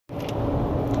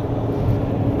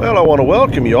Well, I want to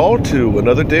welcome you all to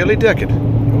another Daily Decade, a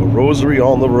rosary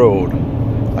on the road.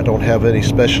 I don't have any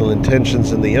special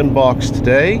intentions in the inbox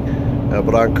today,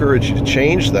 but I encourage you to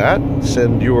change that.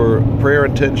 Send your prayer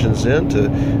intentions in to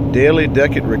Daily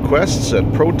Decade Requests at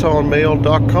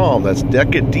protonmail.com. That's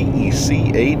Decade,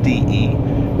 D-E-C-A-D-E,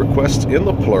 requests in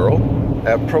the plural,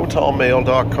 at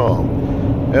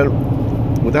protonmail.com.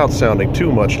 And without sounding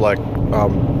too much like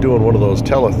I'm doing one of those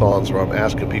telethons where I'm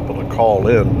asking people to call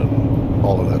in and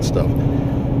all of that stuff,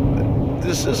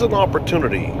 this is an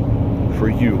opportunity for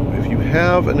you. If you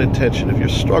have an intention, if you're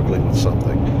struggling with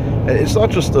something, and it's not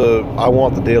just I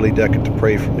want the Daily Decade to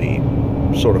pray for me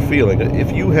sort of feeling.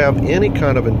 If you have any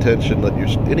kind of intention,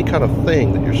 any kind of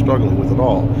thing that you're struggling with at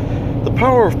all, the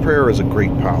power of prayer is a great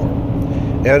power.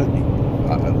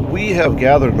 And we have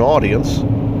gathered an audience,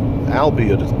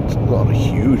 albeit it's not a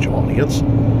huge audience,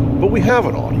 but we have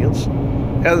an audience,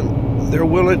 and they're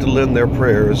willing to lend their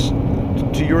prayers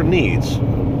to your needs.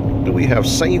 Do we have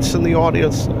saints in the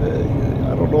audience?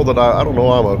 I don't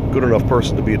know I'm a good enough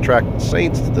person to be attracting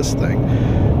saints to this thing.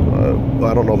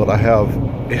 I don't know that I have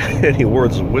any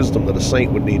words of wisdom that a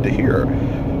saint would need to hear.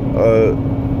 I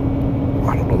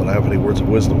don't know that I have any words of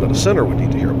wisdom that a sinner would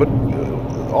need to hear, but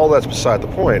all that's beside the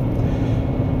point.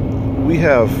 We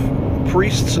have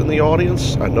priests in the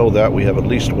audience. I know that. We have at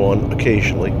least one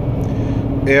occasionally.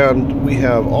 And we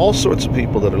have all sorts of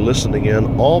people that are listening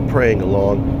in, all praying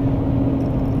along.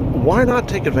 Why not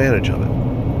take advantage of it?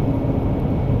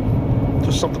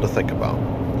 Just something to think about.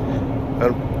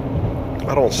 And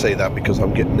I don't say that because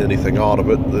I'm getting anything out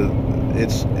of it.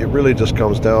 It really just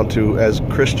comes down to, as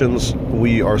Christians,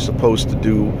 we are supposed to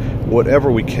do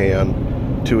whatever we can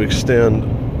to extend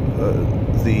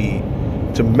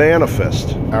to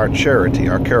manifest our charity,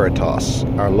 our caritas,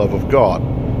 our love of God.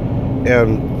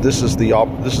 And this is the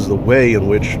way in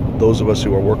which those of us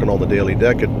who are working on the Daily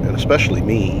Decade, and especially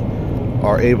me,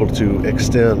 are able to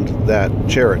extend that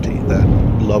charity, that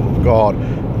love of God,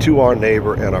 to our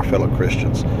neighbor and our fellow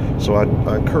Christians. So I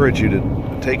encourage you to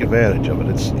take advantage of it.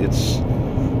 It's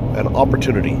an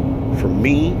opportunity for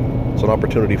me, it's an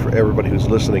opportunity for everybody who's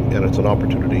listening, and it's an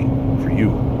opportunity for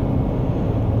you.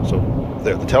 So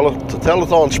there, the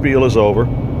telethon spiel is over.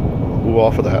 We'll move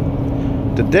off of that.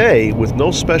 Today, with no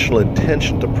special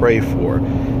intention to pray for,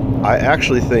 I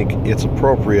actually think it's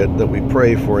appropriate that we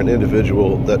pray for an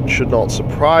individual that should not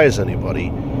surprise anybody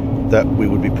that we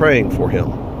would be praying for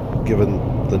him, given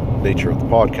the nature of the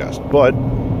podcast. But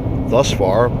thus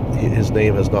far, his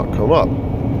name has not come up.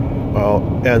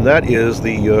 And that is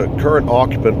the current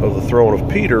occupant of the throne of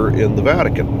Peter in the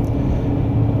Vatican.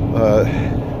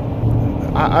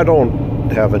 I don't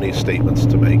have any statements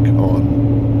to make on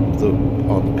the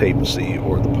papacy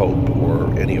or the Pope or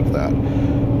any of that.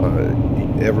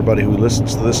 Everybody who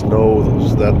listens to this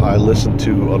knows that I listen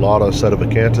to a lot of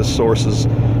Sedevacantist sources.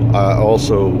 I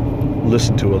also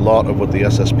listen to a lot of what the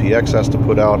SSPX has to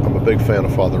put out. I'm a big fan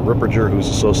of Father Ripperger, who's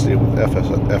associated with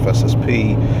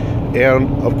FSSP. And,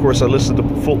 of course, I listened to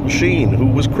Fulton Sheen, who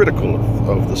was critical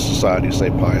of the Society of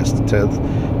St. Pius X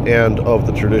and of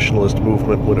the traditionalist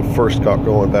movement when it first got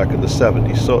going back in the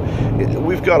 70s. So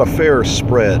we've got a fair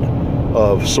spread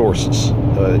of sources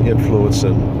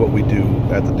influencing what we do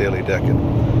at the Daily Decade.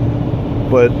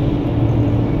 But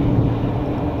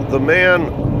the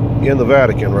man in the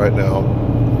Vatican right now,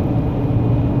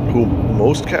 who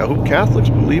Catholics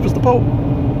believe is the Pope.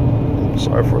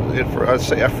 Sorry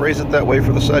I phrase it that way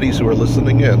for the Seddies who are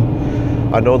listening in.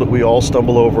 I know that we all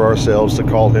stumble over ourselves to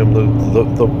call him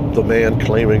the man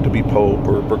claiming to be Pope,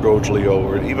 or Bergoglio,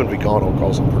 or even Vigano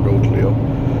calls him Bergoglio.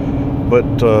 But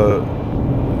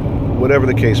whatever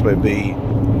the case may be,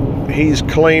 he's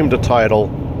claimed a title.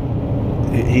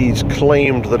 He's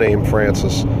claimed the name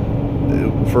Francis.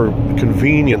 For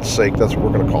convenience sake, that's what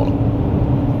we're going to call him.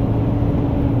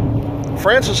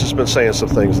 Francis has been saying some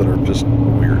things that are just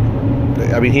weird.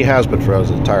 I mean, he has been throughout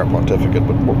his entire pontificate,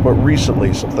 but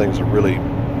recently some things are really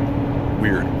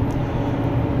weird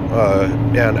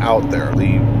and out there.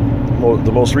 The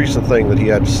most recent thing that he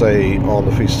had to say on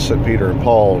the Feast of St. Peter and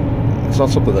Paul, it's not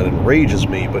something that enrages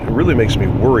me, but it really makes me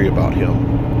worry about him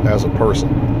as a person.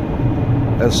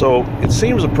 And so it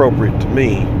seems appropriate to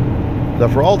me that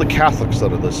for all the Catholics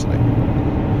that are listening,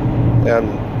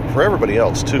 and for everybody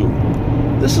else too,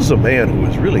 this is a man who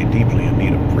is really deeply in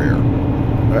need of prayer.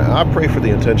 I pray for the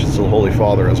intentions of the Holy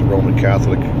Father as a Roman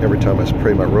Catholic every time I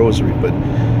pray my rosary, but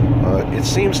it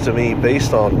seems to me,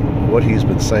 based on what he's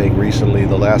been saying recently,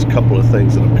 the last couple of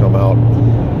things that have come out,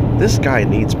 this guy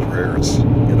needs prayers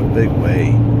in a big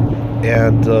way.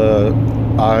 And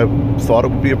I thought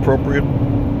it would be appropriate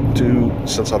to,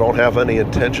 since I don't have any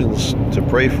intentions to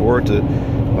pray for, to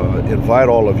invite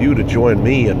all of you to join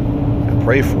me and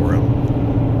pray for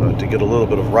him, to get a little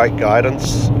bit of right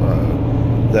guidance,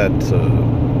 that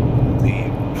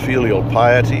the filial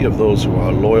piety of those who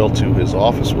are loyal to his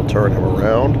office will turn him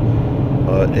around,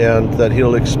 and that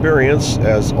he'll experience,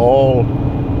 as all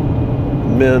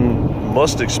men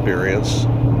must experience,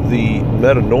 the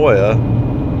metanoia,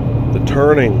 the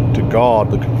turning to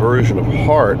God, the conversion of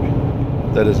heart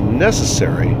that is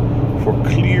necessary for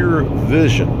clear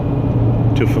vision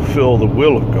to fulfill the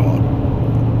will of God.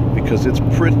 Because it's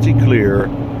pretty clear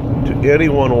to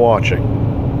anyone watching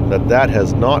that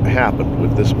has not happened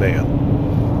with this man.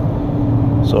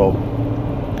 So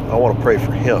I want to pray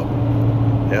for him.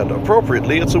 And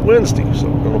appropriately, it's a Wednesday, so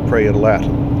we're going to pray in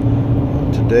Latin.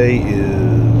 Today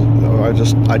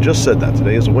is, I just said that.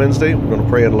 Today is a Wednesday. We're going to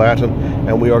pray in Latin,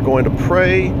 and we are going to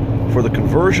pray for the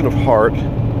conversion of heart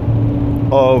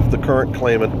of the current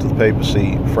claimant to the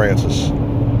papacy, Francis.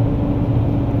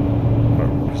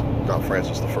 He's not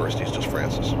Francis the First, he's just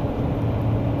Francis.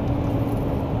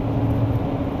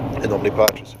 In nomine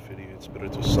Patris et Filii et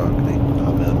Spiritus Sancti.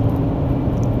 Amen.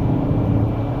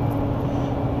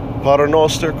 Pater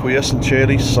noster, qui es in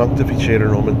celis, sanctificetur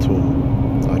nomen tuum.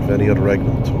 Adveniat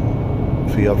regnum tuum.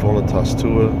 Fiat voluntas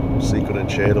tua, sicut in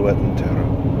cielo et in terra.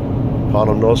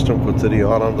 Panem nostrum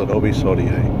quotidianum da nobis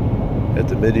hodie, et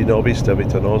dimitti nobis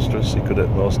debita nostra, sicut et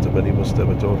nos dimittimus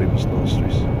debitoribus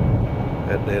nostris.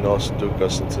 Et ne nos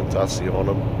inducas in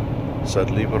tentationem, sed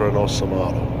libera nos a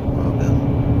malo. Amen.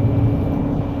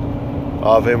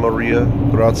 Ave Maria,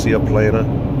 gratia plena,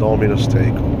 Dominus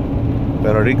tecum.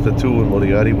 Benedicta tu in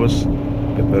mulieribus,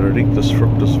 et benedictus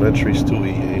fructus ventris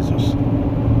tui, Iesus.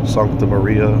 Sancta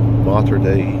Maria, Mater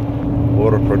Dei,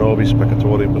 ora pro nobis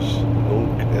peccatoribus,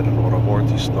 nunc et in hora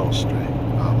mortis nostrae.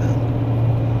 Amen.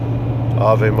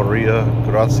 Ave Maria,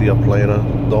 gratia plena,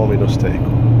 Dominus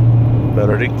tecum.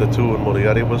 Benedicta tu in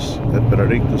mulieribus, et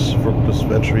benedictus fructus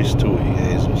ventris tui,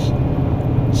 Iesus.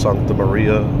 Sancta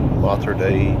Maria, Mater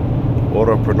Dei,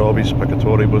 ora pro nobis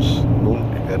peccatoribus,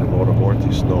 nunc et in hora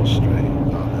mortis nostrae.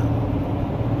 Amen.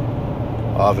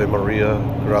 Ave Maria,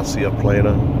 gratia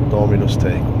plena, Dominus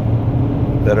tecum.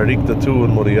 Benedicta tu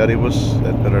in mulieribus,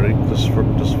 et benedictus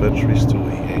fructus ventris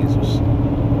tui, Iesus.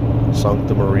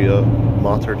 Sancta Maria,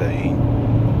 Mater Dei,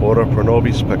 ora pro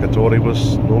nobis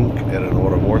peccatoribus, nunc et in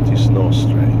hora mortis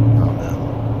nostrae. Amen.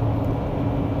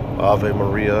 Ave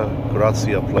Maria,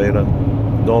 gratia plena,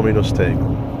 Dominus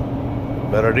tecum.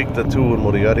 Benedicta tu in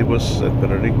mulieribus, et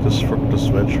benedictus fructus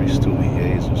ventris tui,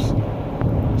 Iesus.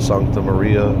 Sancta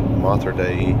Maria, Mater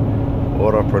Dei,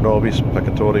 ora pro nobis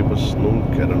peccatoribus,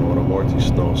 nunc et in hora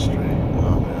mortis nostrae.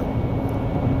 Amen.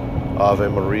 Ave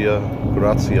Maria,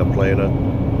 gratia plena,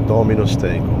 Dominus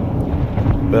tecum.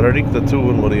 Benedicta tu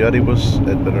in mulieribus,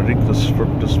 et benedictus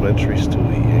fructus ventris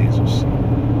tui, Iesus.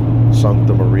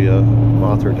 Sancta Maria,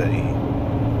 Mater Dei,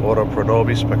 ora pro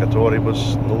nobis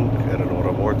peccatoribus, nunc et in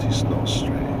hora mortis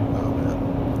nostrae. Amen.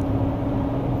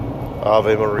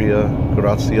 Ave Maria,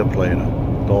 gratia plena,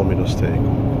 Dominus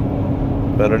tecum.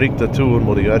 Benedicta tu in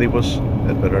mulieribus,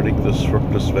 et benedictus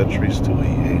fructus ventris tui,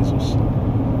 Iesus.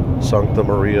 Sancta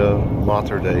Maria,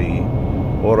 Mater Dei,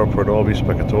 ora pro nobis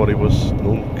peccatoribus,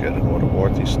 nunc et in hora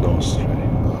mortis nostrae.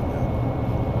 Amen.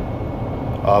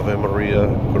 Ave Maria,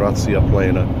 gratia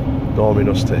plena,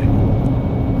 Dominus tecum.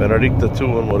 Benedicta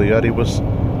tu in mulieribus,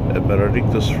 et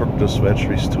benedictus fructus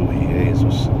ventris tui,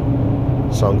 Iesus.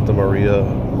 Sancta Maria,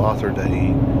 Mater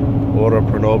Dei, ora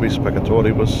pro nobis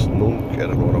peccatoribus, nunc et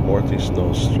in hora mortis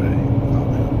nostrae.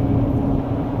 Amen.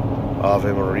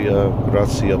 Ave Maria,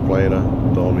 gratia plena,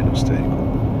 Dominus tecum.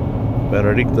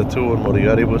 Benedicta tu in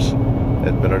mulieribus,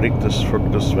 et benedictus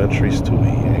fructus ventris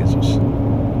tui, Iesus.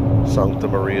 Sancta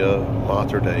Maria,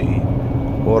 Mater Dei,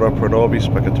 ora pro nobis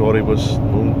peccatoribus,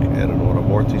 nunc et in hora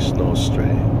mortis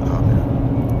nostrae. Amen.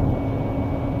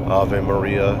 Ave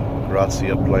Maria,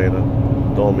 gratia plena,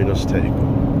 Dominus tecum.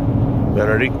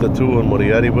 Benedicta tu in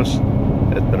mulieribus,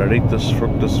 et benedictus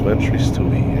fructus ventris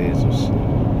tui, Iesus.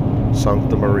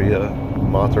 Sancta Maria,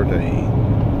 Mater Dei,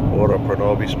 ora pro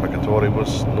nobis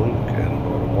peccatoribus, nunc et in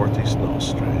hora mortis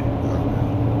nostrae.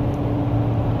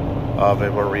 Amen. Ave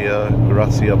Maria,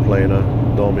 gratia plena,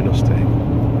 Dominus tecum.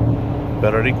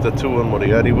 Benedicta tu in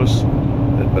mulieribus,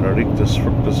 et benedictus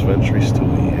fructus ventris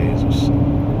tui, Iesus.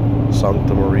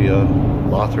 Sancta Maria,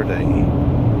 Mater Dei,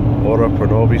 ora pro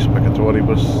nobis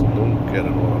peccatoribus, nunc et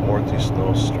in hora mortis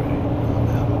nostrae.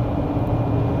 Amen.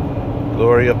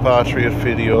 Gloria Patri et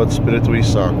Filio et Spiritui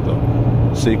Sancto,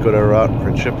 sicut erat in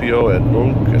principio et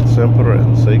nunc et semper et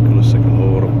in saecula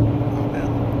saeculorum. Amen.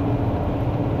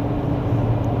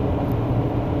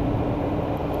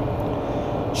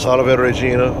 Salve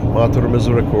Regina, Mater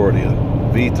Misericordia,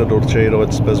 vita dulcedo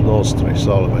et spes nostri,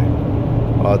 salve.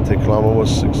 Ad te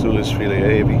clamamus, exulis filii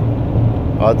Evi.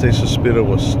 Ad te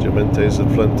suspiramus, gementes et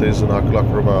flentes in hac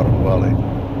lacrimarum vale.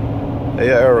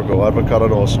 Ea ergo, advocata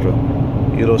nostra,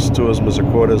 illos tuas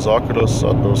misericordias oculos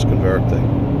ad nos converte.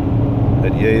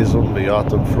 Et Iesum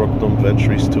beatum fructum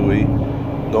ventris tui,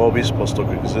 nobis post hoc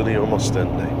exilium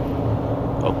ostende.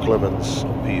 O clemens,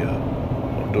 o pia,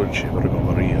 o dulce Virgo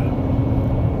Maria.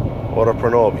 Ora pro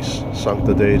nobis,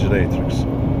 sancta Dei Genetrix,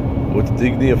 ut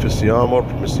digni officiamur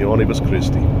promissionibus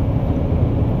Christi.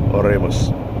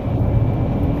 Oremus.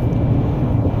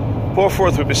 Pour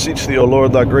forth, we beseech thee, O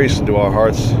Lord, thy grace into our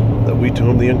hearts, that we to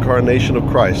whom the incarnation of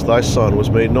Christ, thy Son, was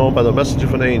made known by the message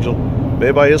of an angel,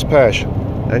 may by his passion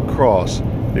and cross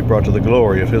be brought to the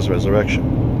glory of his resurrection.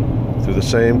 Through the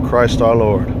same Christ our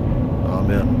Lord.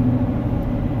 Amen.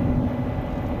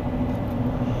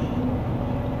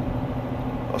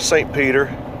 Of St. Peter,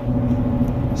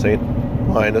 St.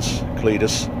 Linus,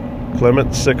 Cletus,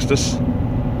 Clement, Sixtus,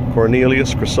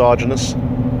 Cornelius, Chrysogonus,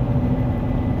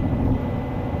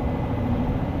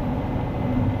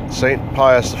 St.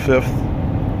 Pius V,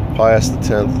 Pius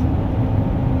X,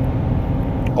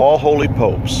 all holy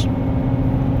popes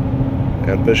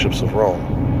and bishops of Rome,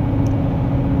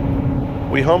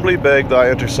 we humbly beg thy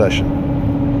intercession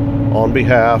on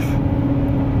behalf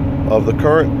of the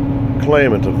current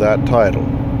claimant of that title,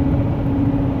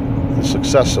 the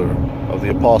successor of the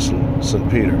Apostle St.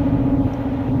 Peter,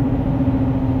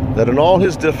 that in all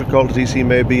his difficulties he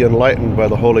may be enlightened by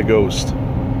the Holy Ghost,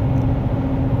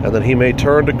 and that he may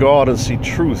turn to God and see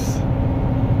truth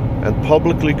and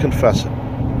publicly confess it,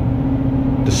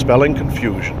 dispelling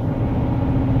confusion,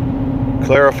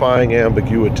 clarifying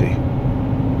ambiguity,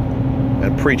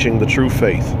 and preaching the true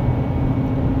faith,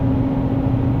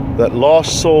 that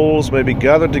lost souls may be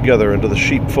gathered together into the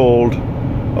sheepfold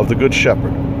of the Good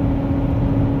Shepherd,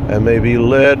 and may be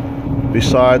led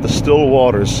beside the still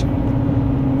waters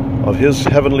of his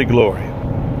heavenly glory.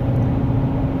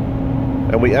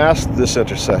 And we ask this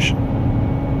intercession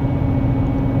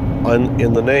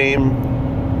in the name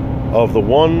of the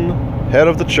one head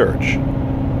of the church,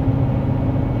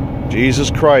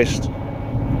 Jesus Christ,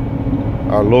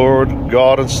 our Lord,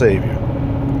 God, and Savior,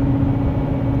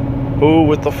 who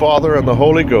with the Father and the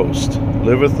Holy Ghost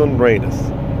liveth and reigneth,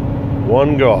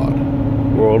 one God,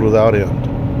 world without end.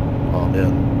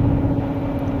 Amen.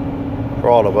 For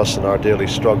all of us in our daily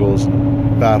struggles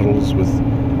and battles with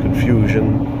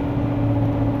confusion,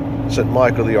 St.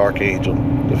 Michael the Archangel,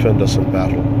 defend us in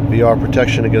battle. Be our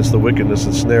protection against the wickedness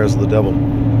and snares of the devil.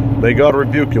 May God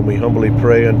rebuke him, we humbly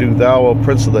pray, and do thou, O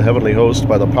Prince of the heavenly host,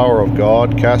 by the power of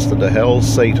God, cast into hell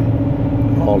Satan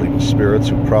and all evil spirits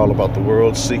who prowl about the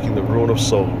world, seeking the ruin of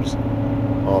souls.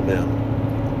 Amen.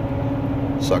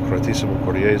 Sacratissimum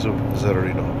Cor Jesu,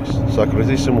 miserere nobis.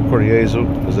 Sacratissimum Cor Jesu,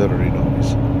 miserere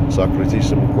nobis.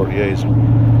 Sacratissimum Cor Jesu,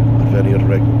 adveniat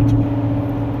regnum tuum.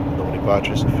 In nomine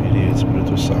Patris et Filii et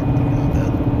Spiritus Sancti.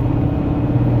 Amen.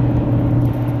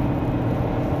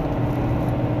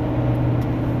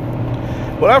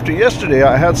 Well, after yesterday,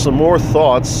 I had some more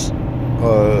thoughts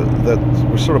that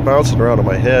were sort of bouncing around in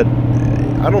my head.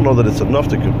 I don't know that it's enough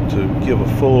to give a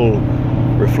full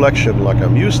reflection like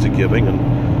I'm used to giving, and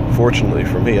fortunately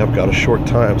for me, I've got a short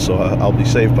time, so I'll be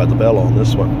saved by the bell on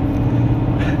this one.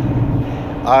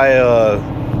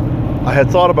 I had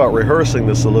thought about rehearsing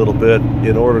this a little bit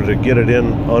in order to get it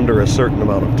in under a certain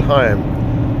amount of time.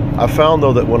 I found,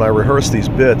 though, that when I rehearse these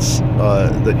bits,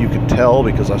 that you can tell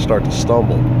because I start to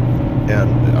stumble.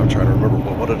 And I'm trying to remember,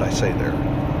 what did I say there?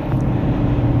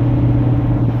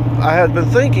 I had been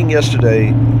thinking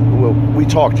yesterday, well, we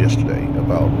talked yesterday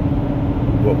about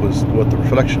what the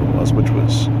reflection was, which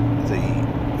was the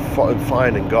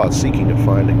finding God, seeking and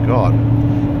finding God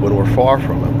when we're far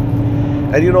from Him.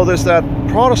 And you know, there's that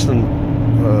Protestant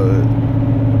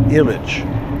image,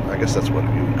 I guess that's what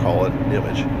you would call it, an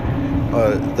image,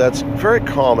 that's very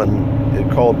common,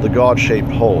 called the God-shaped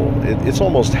hole. It's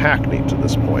almost hackneyed to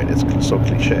this point. It's so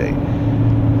cliche.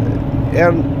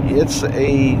 And it's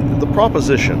the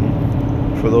proposition,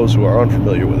 for those who are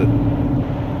unfamiliar with it,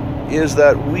 is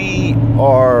that we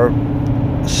are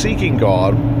seeking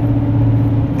God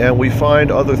and we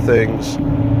find other things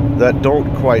that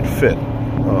don't quite fit.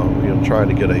 Trying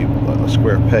to get a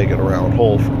square peg in a round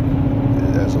hole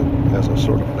as a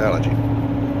sort of analogy.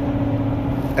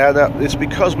 And that it's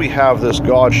because we have this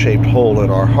God-shaped hole in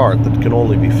our heart that can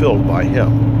only be filled by Him.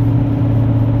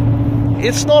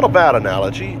 It's not a bad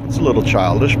analogy. It's a little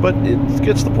childish, but it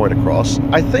gets the point across.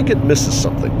 I think it misses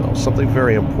something, though, something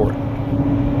very important.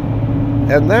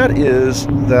 And that is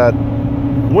that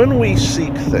when we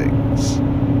seek things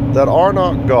that are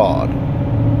not God,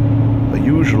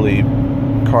 usually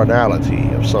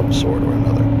carnality of some sort or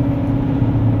another.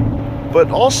 But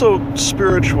also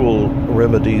spiritual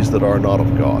remedies that are not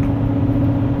of God.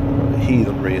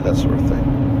 Heathenry, that sort of thing.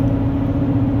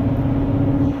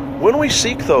 When we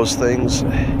seek those things,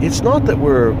 it's not that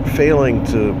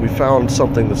we found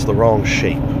something that's the wrong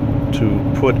shape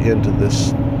to put into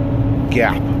this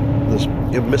gap, this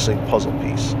missing puzzle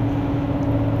piece.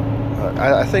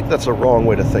 I think that's a wrong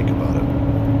way to think about it.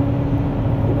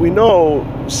 We know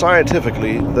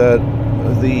scientifically that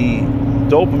the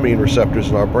dopamine receptors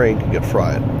in our brain can get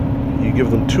fried. You give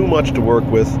them too much to work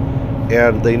with,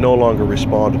 and they no longer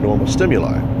respond to normal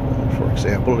stimuli. For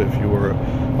example, if you were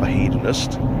a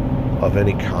hedonist of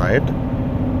any kind,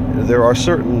 there are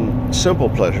certain simple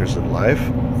pleasures in life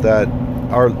that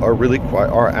are really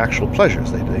are actual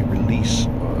pleasures. They release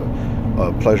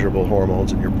pleasurable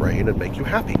hormones in your brain and make you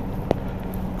happy.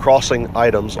 Crossing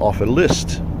items off a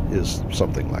list is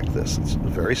something like this. It's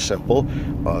very simple,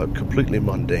 completely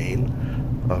mundane,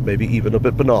 maybe even a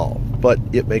bit banal, but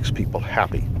it makes people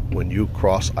happy when you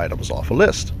cross items off a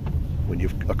list, when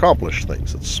you've accomplished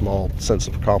things. It's a small sense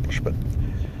of accomplishment.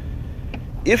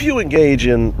 If you engage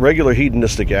in regular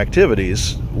hedonistic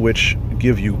activities, which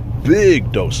give you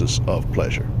big doses of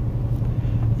pleasure,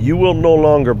 you will no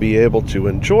longer be able to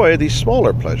enjoy these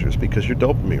smaller pleasures because your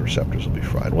dopamine receptors will be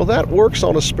fried. Well, that works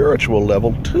on a spiritual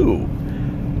level too.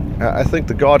 I think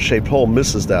the God-shaped hole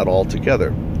misses that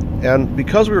altogether. And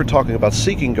because we were talking about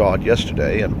seeking God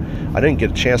yesterday, and I didn't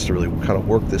get a chance to really kind of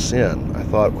work this in, I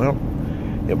thought, well,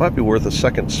 it might be worth a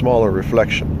second smaller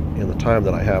reflection in the time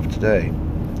that I have today,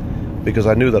 because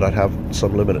I knew that I'd have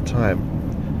some limited time.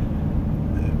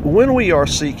 When we are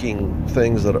seeking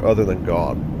things that are other than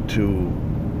God to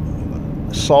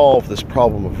solve this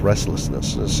problem of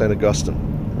restlessness, as St. Augustine,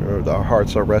 our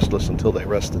hearts are restless until they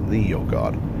rest in Thee, O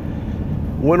God.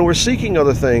 When we're seeking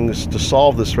other things to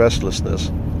solve this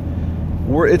restlessness,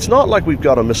 it's not like we've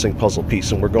got a missing puzzle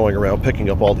piece and we're going around picking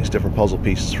up all these different puzzle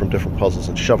pieces from different puzzles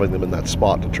and shoving them in that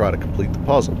spot to try to complete the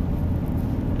puzzle.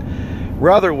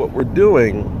 Rather, what we're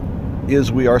doing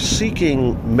is we are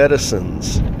seeking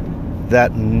medicines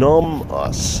that numb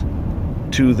us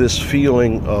to this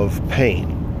feeling of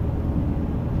pain,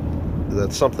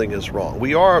 that something is wrong.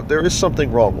 There is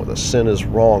something wrong with us. Sin is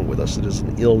wrong with us. It is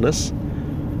an illness,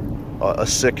 a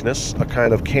sickness, a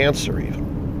kind of cancer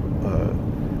even.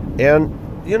 And,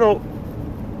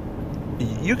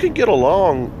 you can get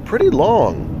along pretty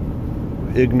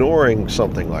long ignoring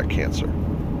something like cancer.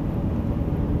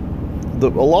 A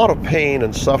lot of pain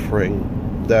and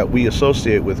suffering that we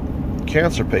associate with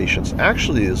cancer patients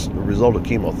actually is a result of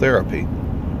chemotherapy.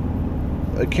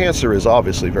 Cancer is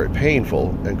obviously very painful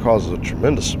and causes a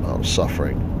tremendous amount of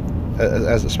suffering,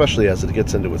 especially as it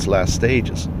gets into its last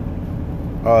stages.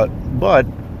 But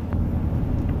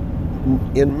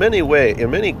in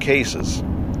many cases,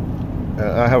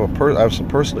 I have some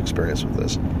personal experience with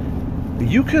this.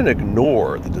 You can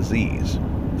ignore the disease,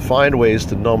 find ways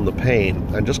to numb the pain,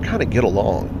 and just kind of get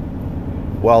along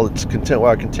while it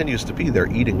continues to be there,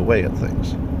 eating away at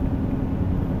things.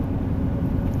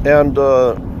 And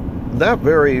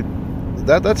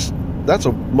that's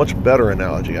a much better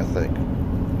analogy, I think,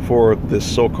 for this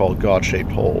so-called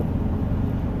God-shaped hole.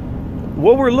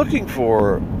 What we're looking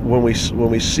for when we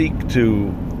seek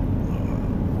to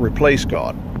replace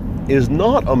God is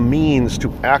not a means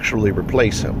to actually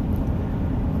replace Him,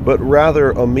 but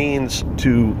rather a means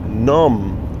to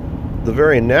numb the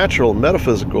very natural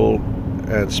metaphysical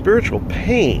and spiritual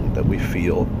pain that we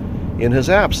feel in His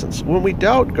absence. When we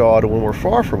doubt God and when we're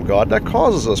far from God, that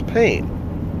causes us pain.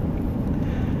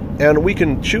 And we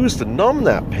can choose to numb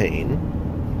that pain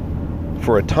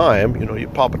for a time. You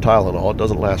pop a Tylenol, it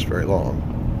doesn't last very long.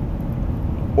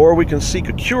 Or we can seek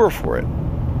a cure for it.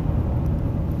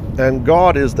 And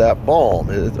God is that balm.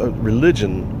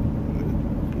 Religion,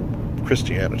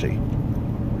 Christianity,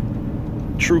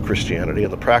 true Christianity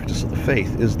and the practice of the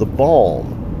faith is the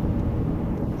balm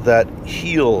that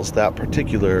heals that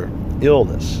particular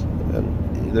illness.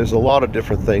 And there's a lot of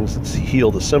different things that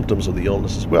heal the symptoms of the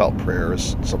illness as well. Prayer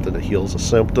is something that heals a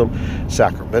symptom.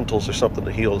 Sacramentals are something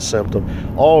to heal a symptom.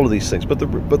 All of these things. But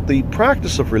the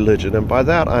practice of religion, and by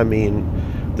that I mean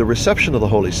the reception of the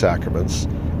holy sacraments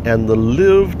and the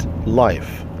lived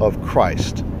life of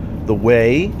Christ, the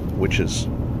way, which is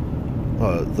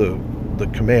the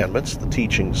commandments, the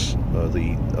teachings,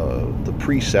 the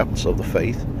precepts of the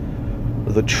faith,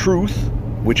 the truth,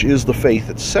 which is the faith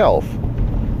itself,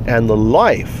 and the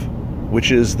life,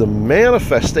 which is the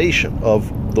manifestation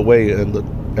of the way and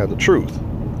the truth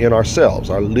in ourselves,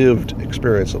 our lived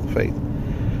experience of the faith.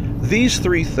 These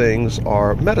three things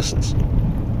are medicines.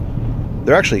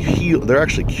 They're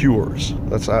actually cures.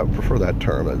 I prefer that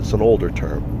term. It's an older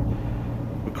term.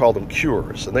 We call them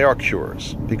cures, and they are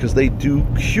cures because they do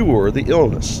cure the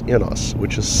illness in us,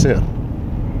 which is sin.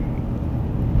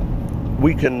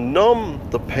 We can numb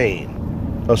the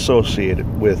pain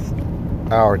associated with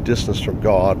our distance from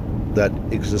God that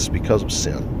exists because of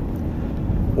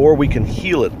sin, or we can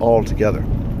heal it altogether.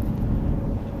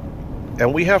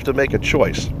 And we have to make a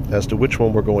choice as to which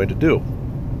one we're going to do.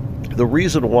 The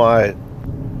reason why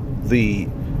the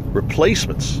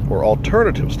replacements or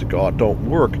alternatives to God don't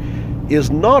work is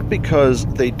not because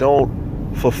they don't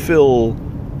fill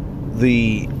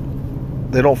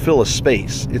a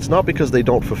space. It's not because they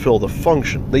don't fulfill the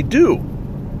function. They do,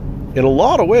 in a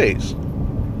lot of ways.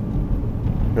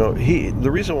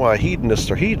 The reason why hedonists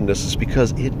are hedonists is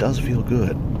because it does feel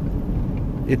good.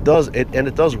 It does, and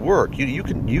it does work. You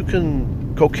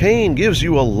can. Cocaine gives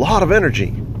you a lot of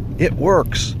energy. It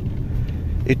works.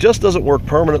 It just doesn't work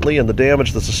permanently, and the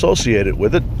damage that's associated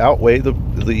with it outweigh the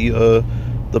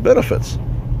benefits.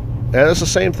 And it's the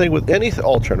same thing with any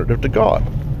alternative to God.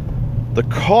 The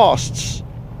costs,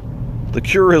 the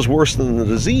cure is worse than the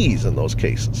disease in those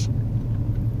cases.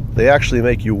 They actually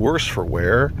make you worse for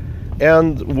wear,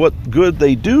 and what good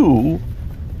they do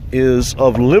is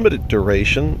of limited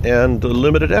duration and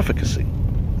limited efficacy.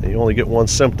 And you only get one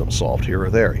symptom solved here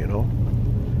or there, And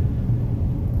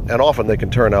often they can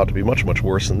turn out to be much, much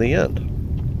worse in the end.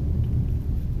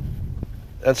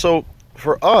 And so,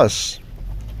 for us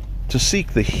to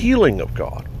seek the healing of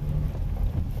God,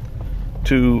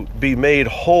 to be made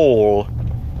whole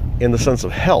in the sense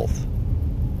of health,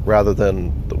 rather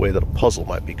than the way that a puzzle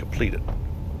might be completed,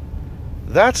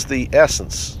 that's the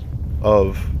essence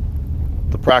of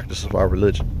the practice of our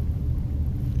religion.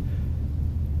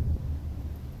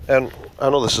 And I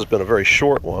know this has been a very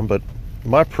short one, but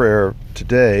my prayer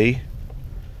today,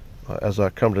 as I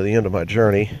come to the end of my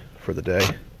journey for the day,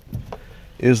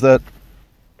 is that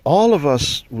all of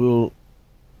us will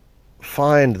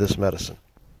find this medicine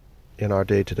in our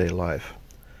day-to-day life,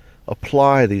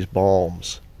 apply these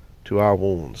balms to our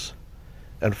wounds,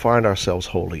 and find ourselves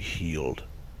wholly healed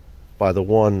by the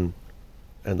one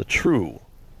and the true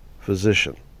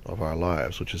physician of our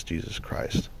lives, which is Jesus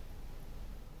Christ.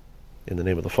 In the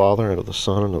name of the Father, and of the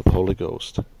Son, and of the Holy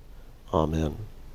Ghost. Amen.